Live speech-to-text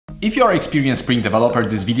If you're an experienced Spring developer,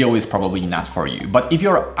 this video is probably not for you. But if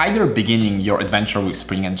you're either beginning your adventure with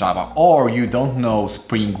Spring and Java, or you don't know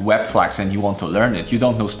Spring WebFlux and you want to learn it, you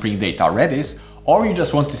don't know Spring Data Redis, or you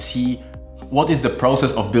just want to see what is the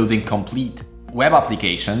process of building complete web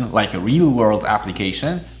application, like a real-world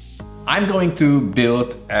application, I'm going to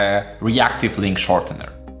build a reactive link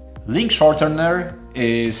shortener. Link shortener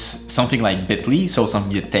is something like bit.ly, so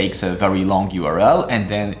something that takes a very long URL and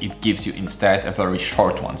then it gives you instead a very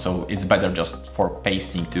short one. So it's better just for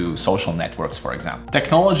pasting to social networks, for example.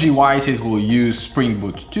 Technology-wise, it will use Spring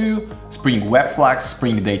Boot 2, Spring WebFlux,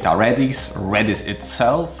 Spring Data Redis, Redis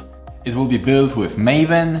itself. It will be built with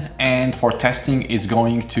Maven, and for testing it's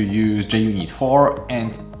going to use JUnit 4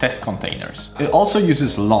 and TestContainers. It also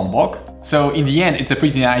uses Lombok, so in the end it's a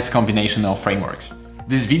pretty nice combination of frameworks.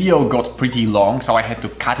 This video got pretty long, so I had to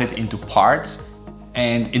cut it into parts,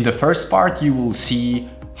 and in the first part you will see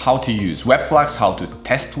how to use WebFlux, how to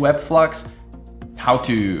test WebFlux, how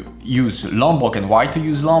to use Lombok and why to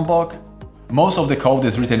use Lombok. Most of the code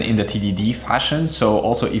is written in the TDD fashion, so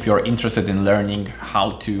also if you're interested in learning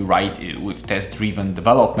how to write it with test-driven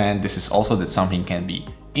development, this is also that something can be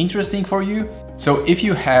interesting for you. So if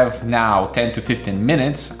you have now 10 to 15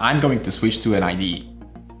 minutes, I'm going to switch to an IDE.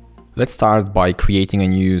 Let's start by creating a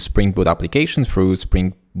new Spring Boot application through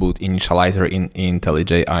Spring Boot Initializer in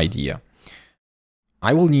IntelliJ IDEA.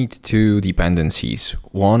 I will need two dependencies.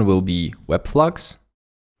 One will be WebFlux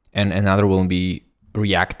and another will be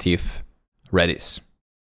reactive Redis.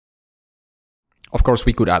 Of course,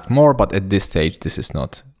 we could add more, but at this stage, this is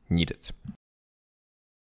not needed.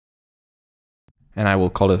 And I will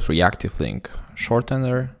call it reactive link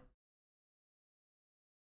shortener.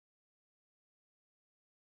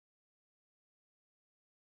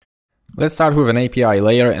 Let's start with an API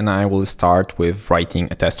layer, and I will start with writing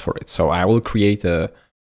a test for it. So I will create a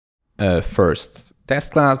first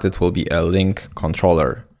test class that will be a link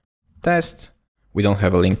controller test. We don't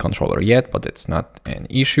have a link controller yet, but it's not an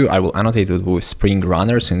issue. I will annotate it with Spring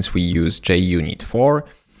Runner since we use JUnit 4.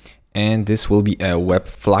 And this will be a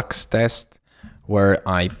WebFlux test where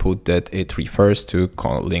I put that it refers to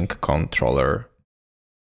link controller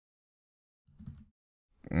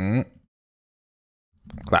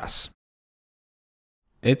class.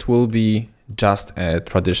 It will be just a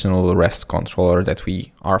traditional REST controller that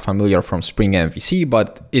we are familiar from Spring MVC,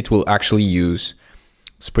 but it will actually use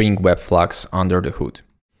Spring WebFlux under the hood.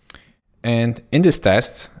 And in this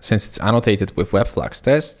test, since it's annotated with WebFlux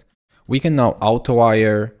test, we can now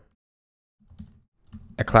auto-wire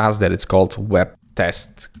a class that is called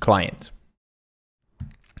WebTestClient.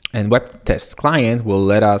 And WebTestClient will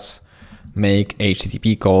let us make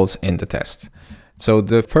HTTP calls in the test. So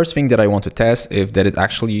the first thing that I want to test is that it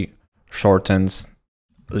actually shortens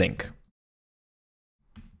link.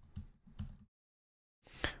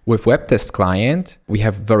 With WebTestClient, we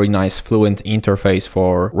have very nice fluent interface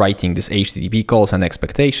for writing these HTTP calls and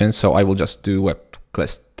expectations. So I will just do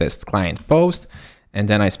WebTestClient post, and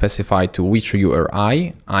then I specify to which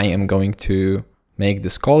URI I am going to make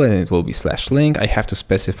this call, and it will be /link. I have to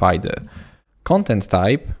specify the content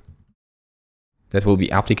type. That will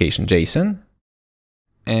be application JSON.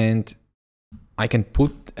 And I can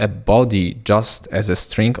put a body just as a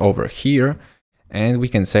string over here. And we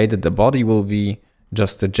can say that the body will be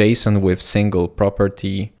just a JSON with single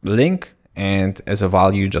property link, and as a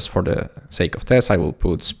value, just for the sake of test, I will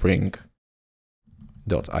put spring.io.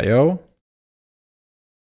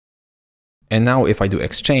 And now if I do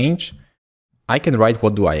exchange, I can write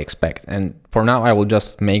what do I expect. And for now, I will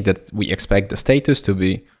just make that we expect the status to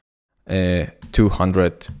be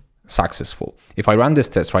 200 successful. If I run this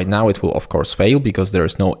test right now, it will of course fail because there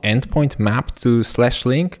is no endpoint mapped to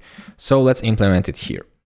 /link. So let's implement it here.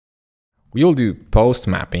 We will do post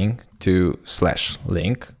mapping to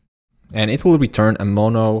 /link, and it will return a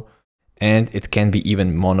mono, and it can be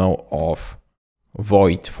even mono of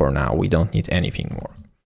void for now. We don't need anything more.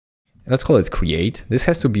 Let's call it create. This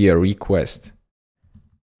has to be a request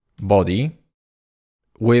body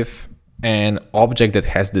with an object that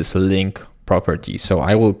has this link property. So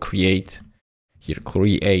I will create here,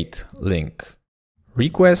 create link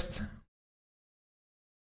request,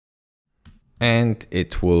 and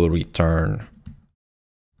it will return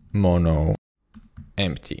mono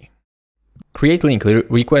empty. Create link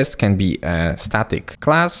request can be a static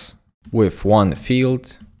class with one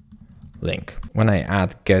field, link. When I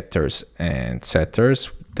add getters and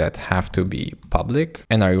setters that have to be public,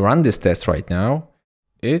 and I run this test right now,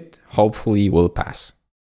 it hopefully will pass.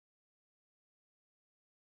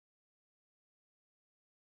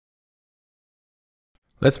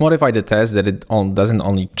 Let's modify the test that it doesn't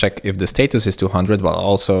only check if the status is 200, but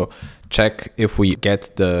also check if we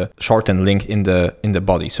get the shortened link in the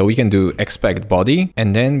body. So we can do expect body,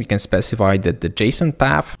 and then we can specify that the JSON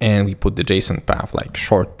path, and we put the JSON path like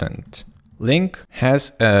shortened link,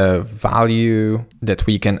 has a value that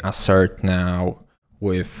we can assert now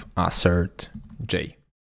with assert j.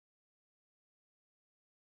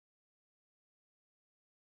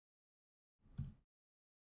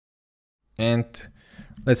 And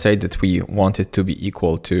let's say that we want it to be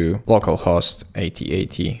equal to localhost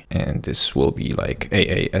 8080, and this will be like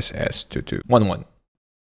AASS2211.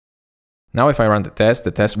 Now if I run the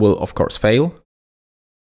test will of course fail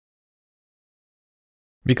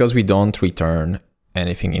because we don't return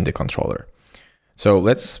anything in the controller. So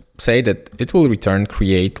let's say that it will return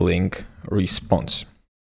create link response.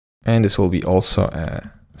 And this will be also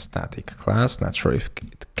a static class, not sure if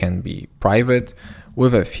it can be private,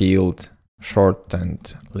 with a field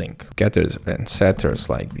shortened link. Getters and setters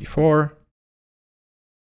like before.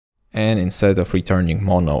 And instead of returning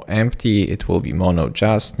mono empty, it will be mono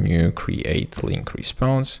just new create link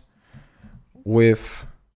response with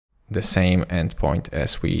the same endpoint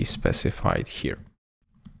as we specified here.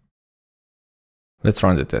 Let's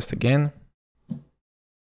run the test again.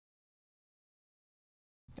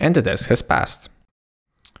 And the test has passed.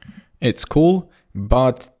 It's cool,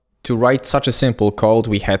 but to write such a simple code,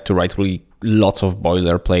 we had to write really lots of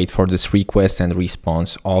boilerplate for this request and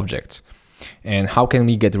response objects. And how can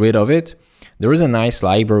we get rid of it? There is a nice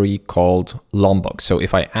library called Lombok. So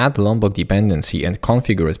if I add Lombok dependency and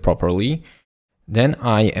configure it properly, then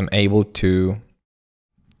I am able to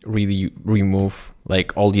really remove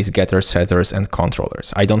like all these getters, setters, and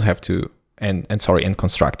controllers. I don't have to, and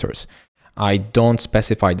constructors. I don't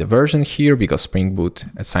specify the version here because Spring Boot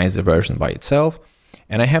assigns the version by itself.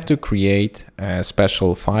 And I have to create a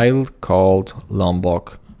special file called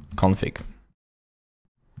Lombok config.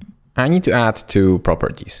 I need to add two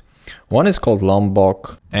properties. One is called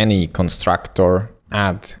Lombok any constructor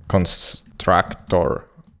add constructor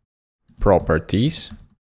properties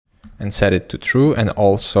and set it to true, and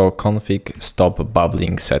also config stop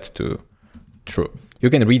bubbling set to true. You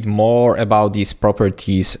can read more about these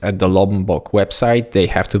properties at the Lombok website. They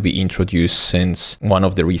have to be introduced since one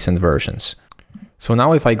of the recent versions. So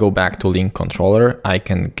now if I go back to link controller, I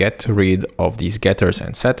can get rid of these getters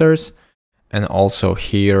and setters, and also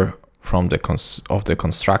here from the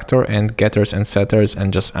constructor and getters and setters,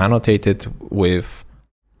 and just annotate it with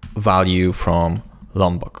value from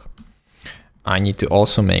Lombok. I need to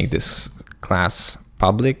also make this class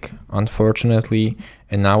public, unfortunately.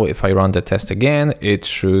 And now if I run the test again, it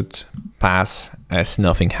should pass as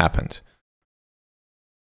nothing happened.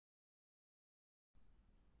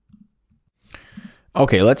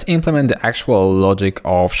 Okay, let's implement the actual logic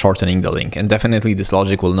of shortening the link. And definitely this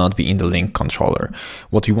logic will not be in the link controller.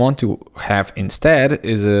 What we want to have instead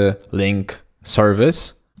is a link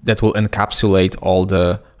service that will encapsulate all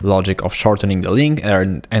the logic of shortening the link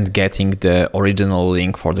and getting the original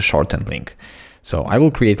link for the shortened link. So I will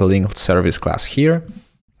create a link service class here,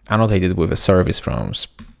 annotated with a service from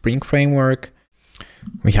Spring Framework.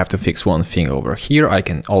 We have to fix one thing over here. I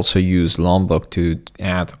can also use Lombok to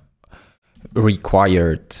add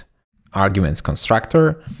required arguments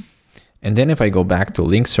constructor. And then if I go back to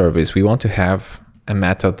link service, we want to have a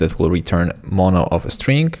method that will return mono of a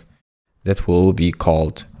string that will be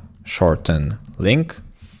called shorten link,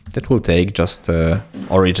 that will take just the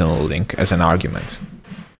original link as an argument.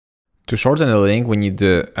 To shorten a link, we need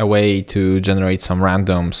a way to generate some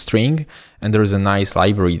random string, and there is a nice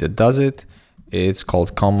library that does it. It's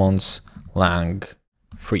called commons lang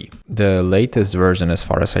 3. The latest version, as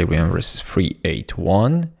far as I remember, is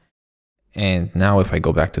 3.8.1. And now if I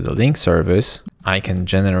go back to the link service, I can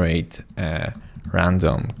generate a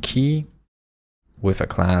random key with a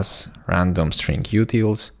class random string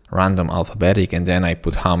utils, random alphabetic, and then I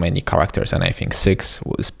put how many characters, and I think 6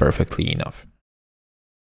 is perfectly enough.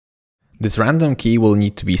 This random key will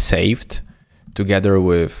need to be saved together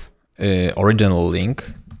with original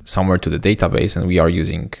link somewhere to the database, and we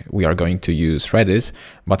are going to use Redis,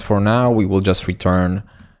 but for now we will just return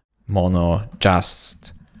mono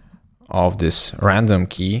just of this random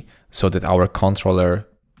key so that our controller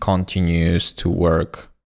continues to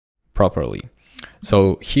work properly.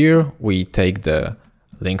 So here we take the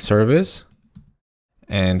link service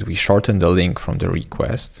and we shorten the link from the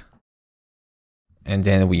request, and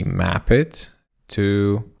then we map it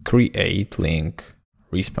to create link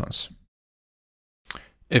response.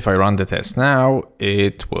 If I run the test now,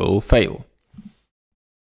 it will fail.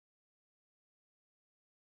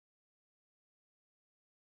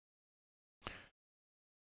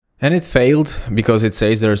 And it failed because it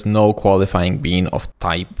says there's no qualifying bean of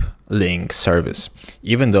type link service,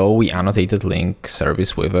 even though we annotated link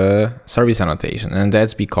service with a service annotation. And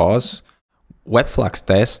that's because WebFlux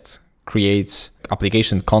test creates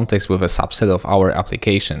application context with a subset of our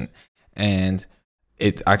application. And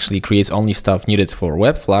it actually creates only stuff needed for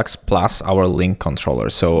WebFlux plus our link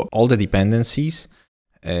controller. So all the dependencies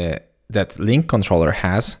that link controller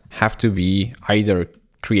has have to be either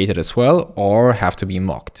created as well or have to be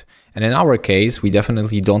mocked. And in our case, we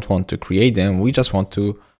definitely don't want to create them. We just want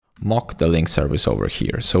to mock the link service over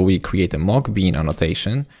here. So we create a mock bean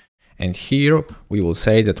annotation. And here we will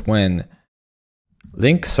say that when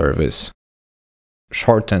link service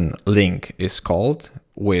shorten link is called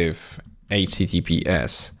with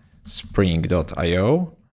https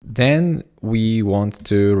spring.io, then we want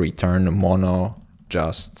to return mono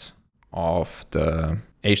just of the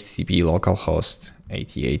HTTP localhost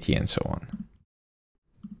 8080 and so on.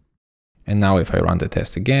 And now if I run the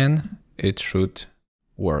test again, it should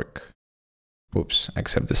work. Oops,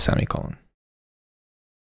 except the semicolon.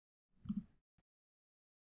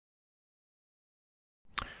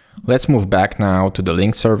 Let's move back now to the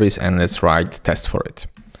link service and let's write test for it.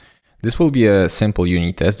 This will be a simple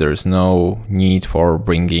unit test. There's no need for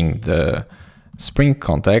bringing the Spring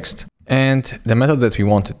context. And the method that we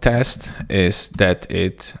want to test is that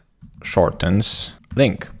it shortens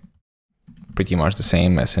link. Pretty much the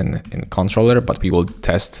same as in controller, but we will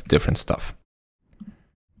test different stuff.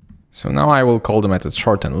 So now I will call the method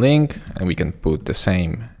shorten link, and we can put the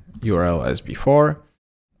same URL as before.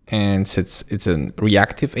 And since it's a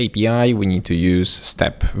reactive API, we need to use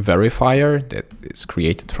step verifier that is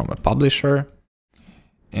created from a publisher.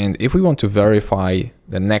 And if we want to verify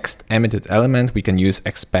the next emitted element, we can use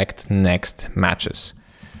expect next matches,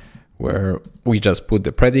 where we just put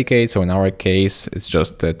the predicate. So in our case, it's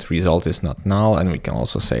just that result is not null. And we can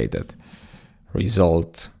also say that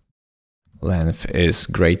result length is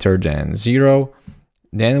greater than 0.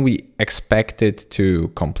 Then we expect it to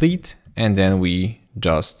complete, and then we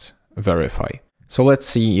just verify. So let's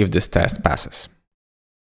see if this test passes.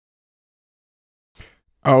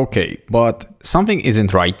 Okay, but something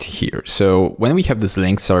isn't right here. So when we have this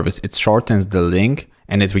link service, it shortens the link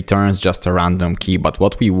and it returns just a random key. But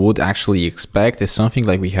what we would actually expect is something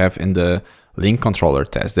like we have in the link controller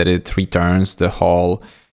test, that it returns the whole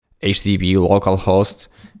HTTP localhost.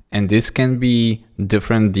 And this can be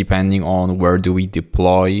different depending on where do we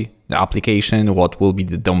deploy the application, what will be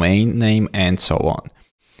the domain name, and so on.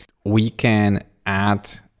 We can add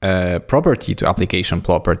a property to application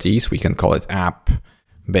properties. We can call it app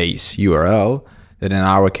base URL, that in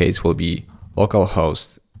our case will be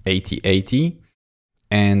localhost 8080.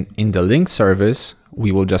 And in the link service,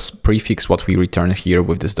 we will just prefix what we return here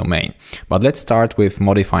with this domain. But let's start with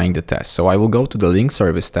modifying the test. So I will go to the link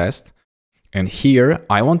service test. And here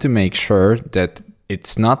I want to make sure that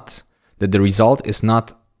the result is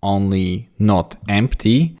not only not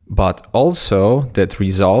empty, but also that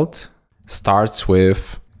result starts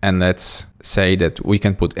with, and let's say that we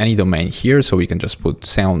can put any domain here. So we can just put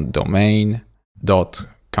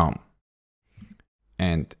sounddomain.com.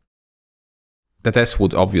 And the test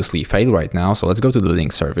would obviously fail right now. So let's go to the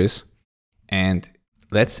link service and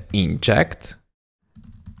let's inject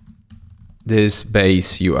this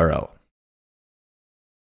base URL.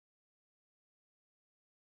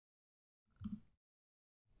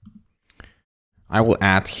 I will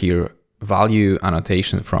add here value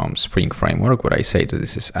annotation from Spring Framework, where I say that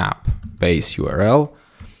this is app base URL,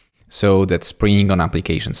 so that Spring on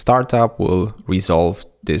application startup will resolve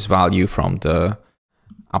this value from the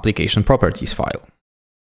application properties file.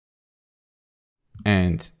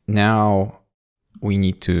 And now we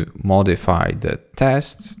need to modify the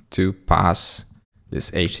test to pass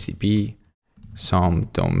this HTTP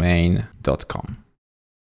somedomain.com.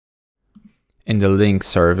 In the link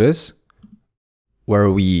service,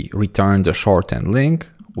 where we return the shortened link,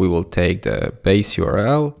 we will take the base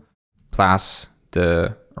URL plus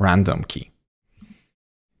the random key.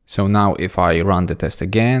 So now if I run the test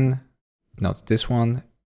again, not this one,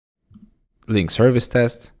 link service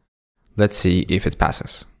test, let's see if it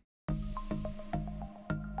passes.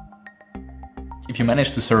 If you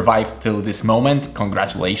managed to survive till this moment,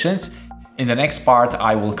 congratulations. In the next part,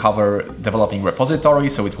 I will cover developing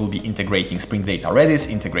repositories, so it will be integrating Spring Data Redis,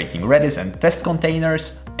 integrating Redis and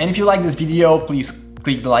TestContainers. And if you like this video, please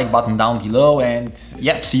click the like button down below and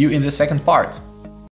yeah, see you in the second part.